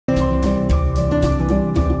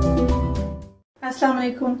अस्सलाम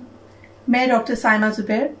वालेकुम। मैं doctor Saima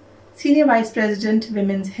Zubair, senior vice president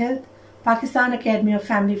women's health, Pakistan academy of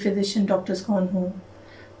family physician doctors कौन हूँ।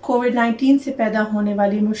 कोविड-19 से पैदा होने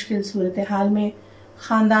वाली मुश्किल सूरत हाल में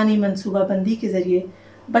ख़ानदानी मनसूबाबंदी के ज़रिए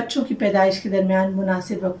बच्चों की पैदाइश के दरमियान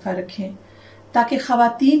मुनासिब वक्फा रखें ताकि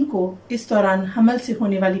ख़वातीन को इस दौरान हमल से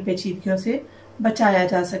होने वाली पेचीदगियों से बचाया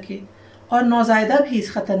जा सके और नौज़ायदा भी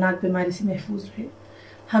इस ख़तरनाक बीमारी से महफूज रहे।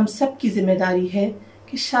 हम सब की जिम्मेदारी है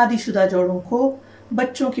कि शादीशुदा जोड़ों को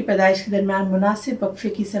बच्चों की पैदाइश के दरमियान मुनासिब वक्फे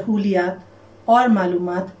की सहूलियात और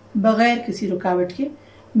मालूमात बगैर किसी रुकावट के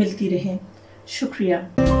मिलती रहें।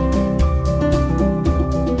 शुक्रिया।